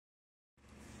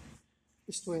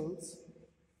Students,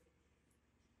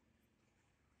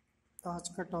 आज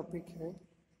का topic है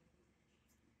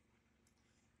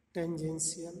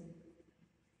tangential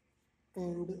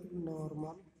and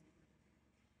normal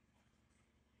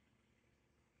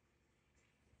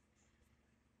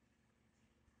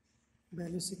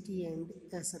velocity and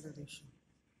acceleration.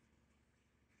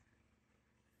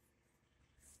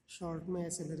 Short में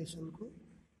एक्सेलरेशन को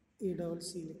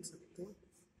ACC लिख सकते हैं।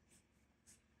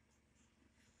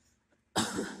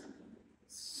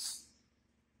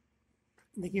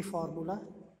 देखिए formula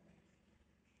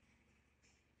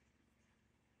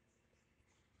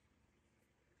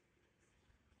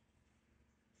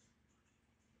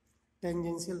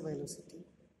tangential velocity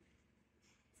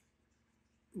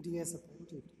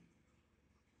ds/dt।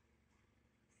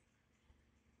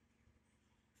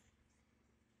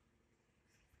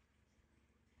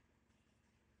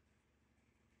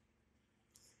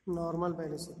 Normal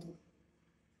velocity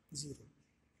 0।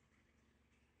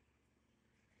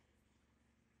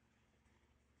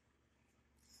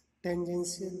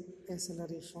 Tangential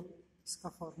acceleration, इसका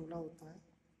फॉर्मूला होता है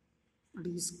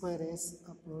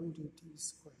d²s/dt²।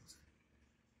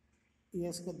 ये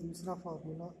इसका दूसरा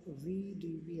फॉर्मूला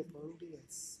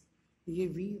v/dv/ds। ये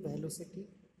v वेलोसिटी,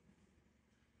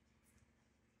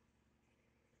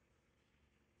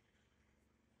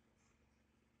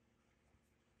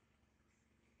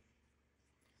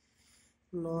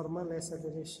 नॉर्मल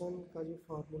एक्सेलरेशन का जो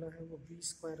फॉर्मूला है वो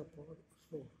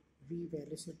v²/ρ। v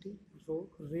velocity, row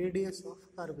radius of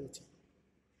curvature.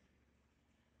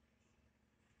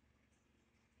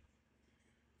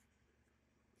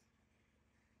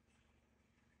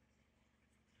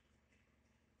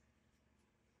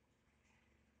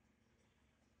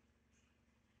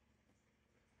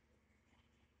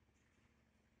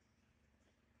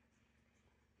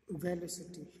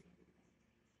 Velocity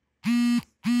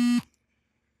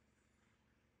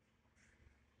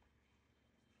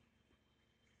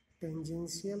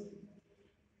tangential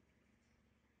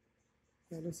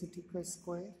velocity का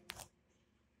स्क्वायर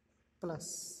प्लस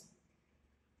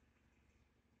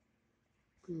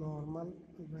नॉर्मल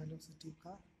वेलोसिटी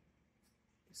का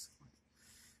स्क्वायर।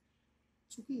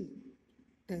 चूंकि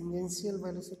टेंजेंशियल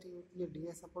वेलोसिटी होती है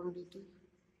ds/dt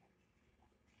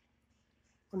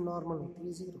और नॉर्मल होती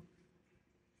है 0।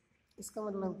 इसका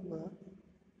मतलब हुआ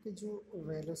कि जो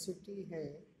वेलोसिटी है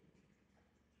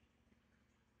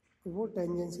वो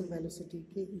टेंजेंशियल वेलोसिटी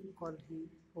के इक्वल ही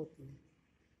होती है,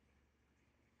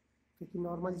 क्योंकि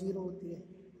नॉर्मल 0 होती है।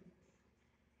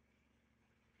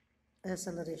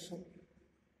 एक्सेलरेशन,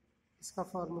 इसका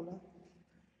फॉर्मूला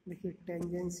देखिए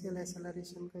टेंजेंशियल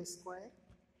एक्सेलरेशन का स्क्वायर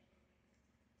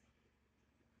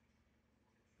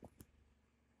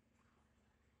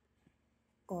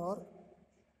और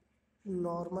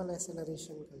नॉर्मल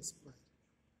एक्सेलरेशन का स्क्वायर।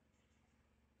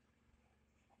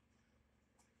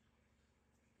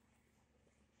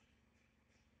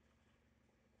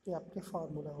 ये आपके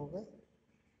फार्मूला हो गए।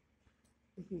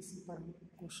 देखिए इसी पर हम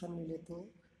क्वेश्चन ले लेते हैं।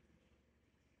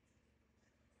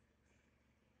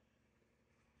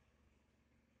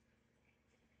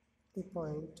 A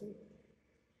point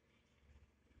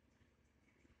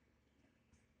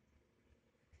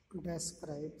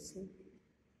describes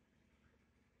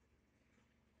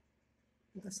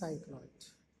the cycloid.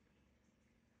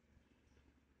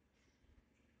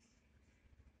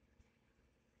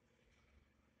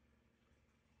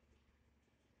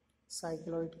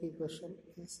 Cycloid की equation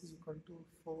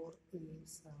S=4a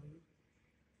sin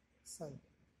psi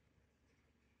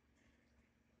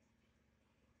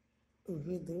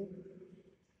with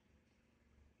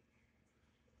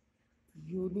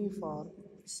uniform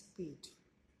speed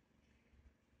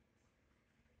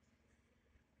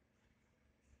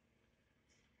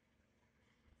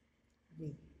we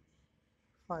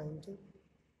find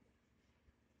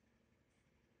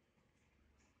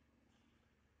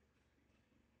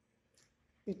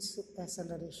its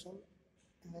acceleration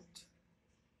at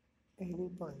any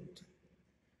point।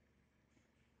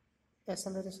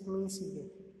 Acceleration means ये,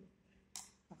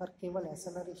 अगर केवल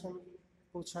एक्सेलरेशन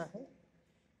पूछा है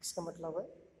इसका मतलब है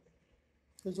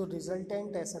कि जो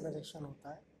रिजल्टेंट एक्सेलरेशन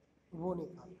होता है वो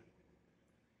निकालना।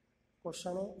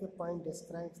 क्वेश्चन है ये पॉइंट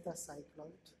डिस्क्राइब्स द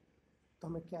साइक्लॉइड, तो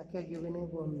हमें क्या क्या गिवन है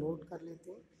वो हम नोट कर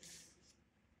लेते हैं।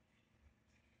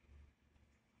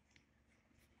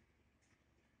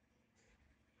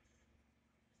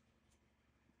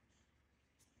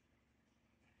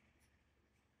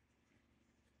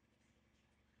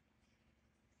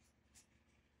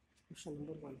 क्वेश्चन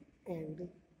नंबर 1 एंड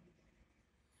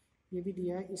ये भी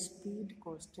दिया है स्पीड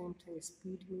कांस्टेंट है।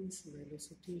 स्पीड मीन्स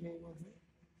वेलोसिटी है, यहाँ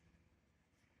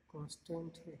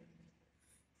कांस्टेंट है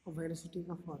और वेलोसिटी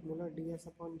का फॉर्मूला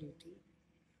ds/dt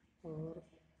और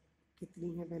कितनी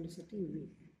है वेलोसिटी v।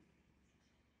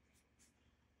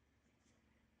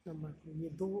 नंबर 2, ये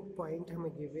दो पॉइंट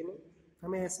हमें गिवन है,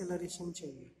 हमें एक्सेलरेशन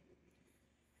चाहिए।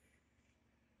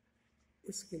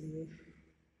 इसके लिए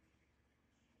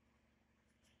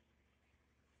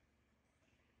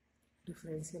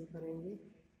डिफरेंशियल करेंगे,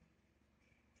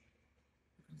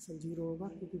 डिफरेंशियल 0 होगा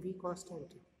क्योंकि v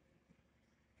कांस्टेंट है।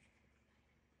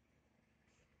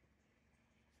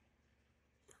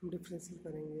 हम डिफरेंशियल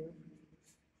करेंगे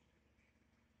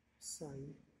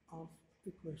साइन ऑफ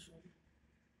इक्वेशन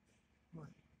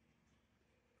 1,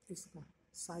 इसका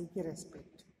साई के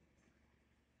रेस्पेक्ट।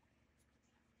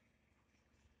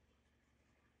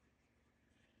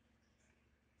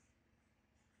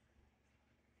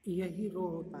 यही रो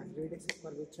होता है, रेडियस ऑफ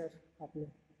कर्वेचर। आपने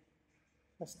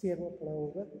फर्स्ट ईयर में पढ़ा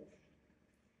होगा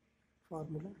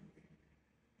formula,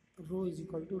 row is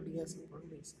equal to D S upon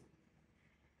D C.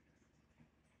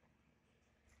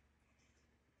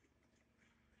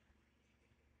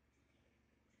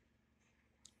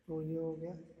 तो ये हो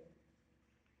गया,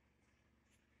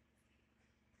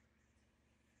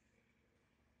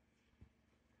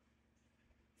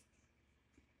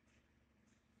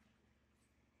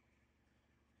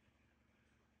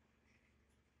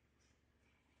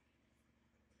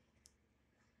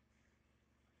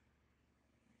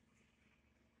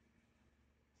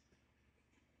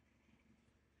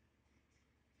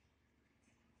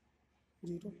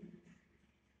 जीरो।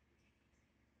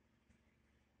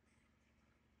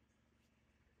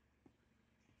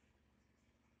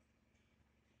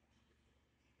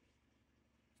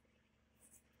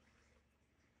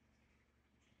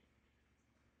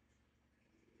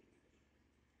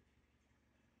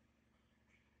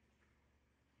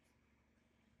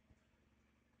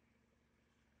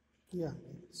 या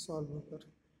सॉल्व होकर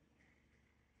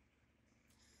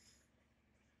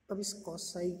अब इस कॉस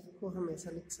साई को हम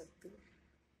ऐसा लिख सकते हैं,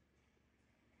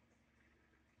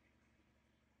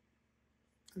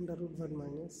 √1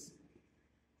 माइनस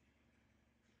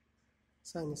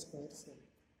साइन स्क्वायर से।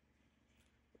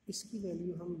 इसकी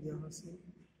वैल्यू हम यहाँ से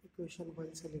इक्वेशन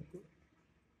 1 से लिख दें।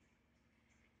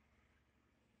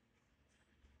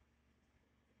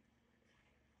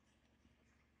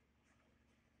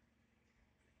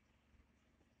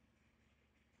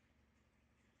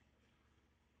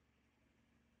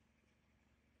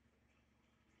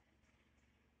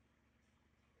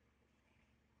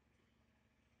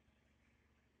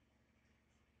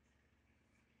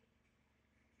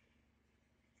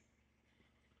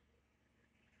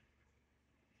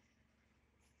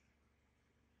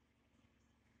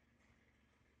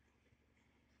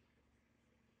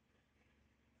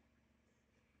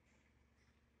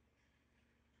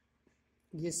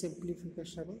 ये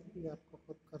सिंप्लीफिकेशन है, ये आपको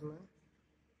खुद करना है।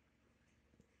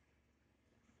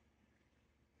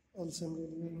 एलसीएम ले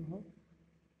लिए हैं,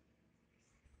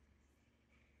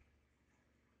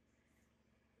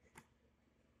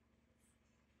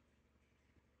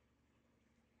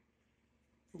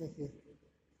 देखिए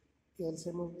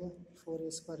एलसीएम हो गया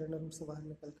 4a² अंडर रूट से बाहर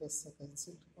निकल के इससे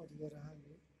कैंसिल, और ये रहा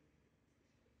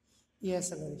ये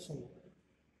एक्सेलरेशन है।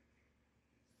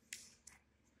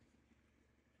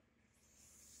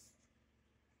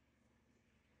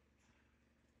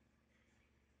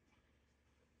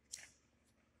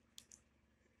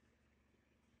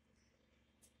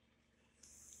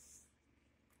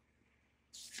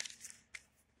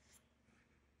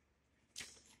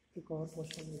 एक और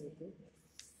क्वेश्चन ले लेते हैं।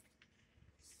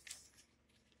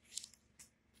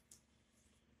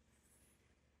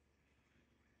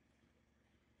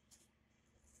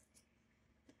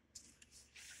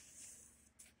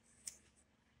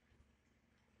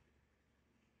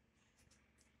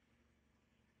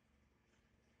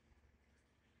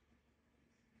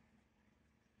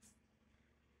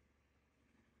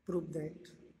 Prove that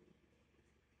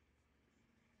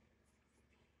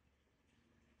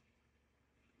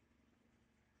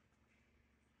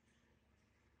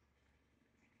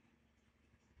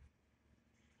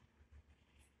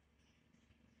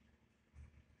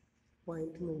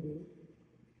point moving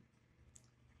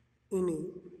in a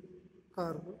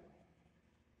curve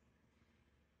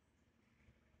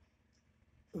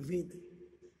with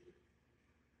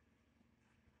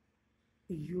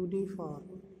uniform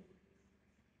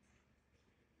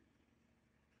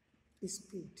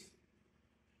speed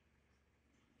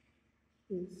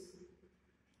is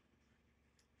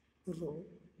rho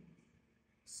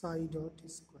psi dot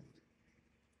square।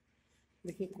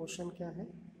 देखिए क्वेश्चन क्या है,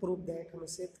 प्रूव दैट हमें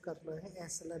सिद्ध करना है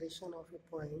acceleration of A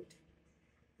point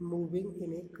moving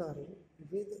in A curve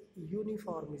with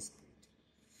uniform speed.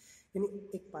 यानी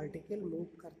एक पार्टिकल मूव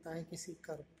करता है किसी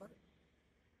कर्व पर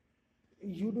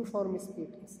यूनिफॉर्म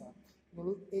स्पीड के साथ,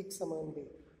 यानी एक समान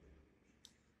वेग,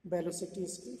 वेलोसिटी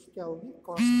इसकी क्या होगी,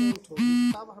 कांस्टेंट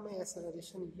होगी। तब हमें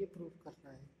एक्सेलरेशन ये प्रूव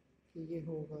करना है कि ये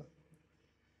होगा।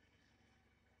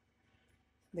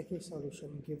 देखिए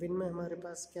सॉल्यूशन गिवन में हमारे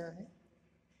पास क्या है,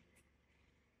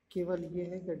 केवल ये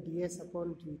है कि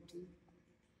ds/dt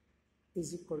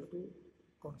is equal to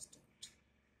constant,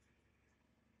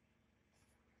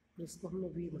 इसको हमने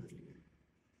v मान लिया।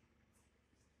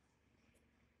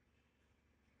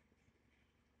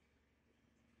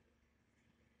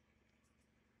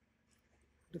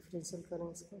 डिफरेंशियल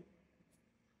करें इसका,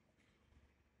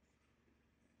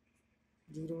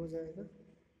 0 हो जाएगा।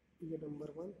 ये नंबर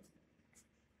 1।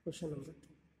 क्वेश्चन नंबर 2,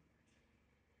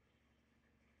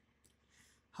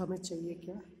 हमें चाहिए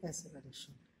क्या,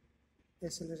 एक्सेलरेशन।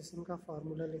 एक्सेलरेशन का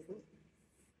फार्मूला लिखो,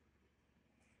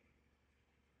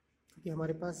 क्योंकि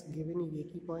हमारे पास गिवन ये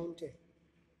की पॉइंट है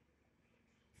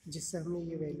जिससे हमने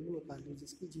ये वैल्यू निकाली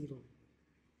जिसकी 0 है।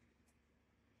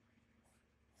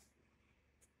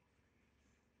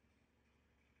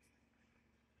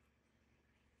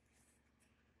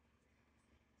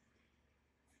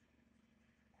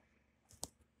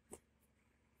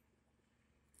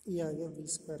 ये आ गया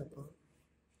v²/ρ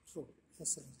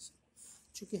एक्सेलरेशन।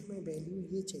 चूँकि हमें वैल्यू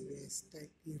ये चाहिए इस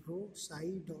टाइप की, रो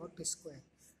Sai dot square,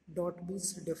 dot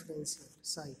means differential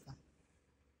Sai का,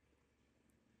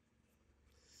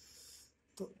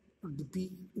 तो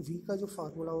v का जो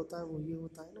फार्मूला होता है वो ये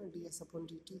होता है ना,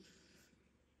 ds/dt।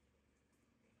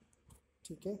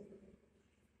 ठीक है,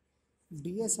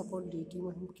 ds/dt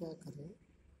में हम क्या करें,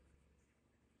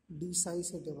 डी साई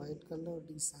से डिवाइड कर लो और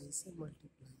डी साई से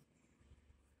मल्टीप्लाई।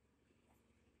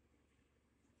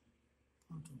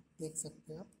 देख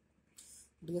सकते हैं आप,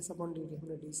 ds/dt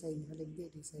हमने डी साई यहाँ लिख दिया,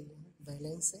 डी साई यहाँ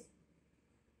बैलेंस है।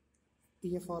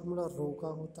 ये फार्मूला रो का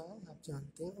होता है आप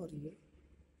जानते हैं, और ये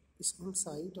इसको हम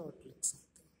साई डॉट लिख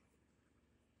सकते हैं,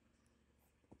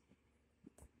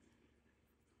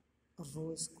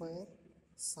 रो square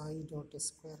Sai dot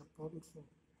square upon rho,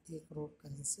 एक रो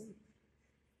कैंसिल,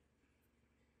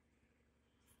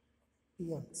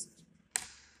 ये आंसर।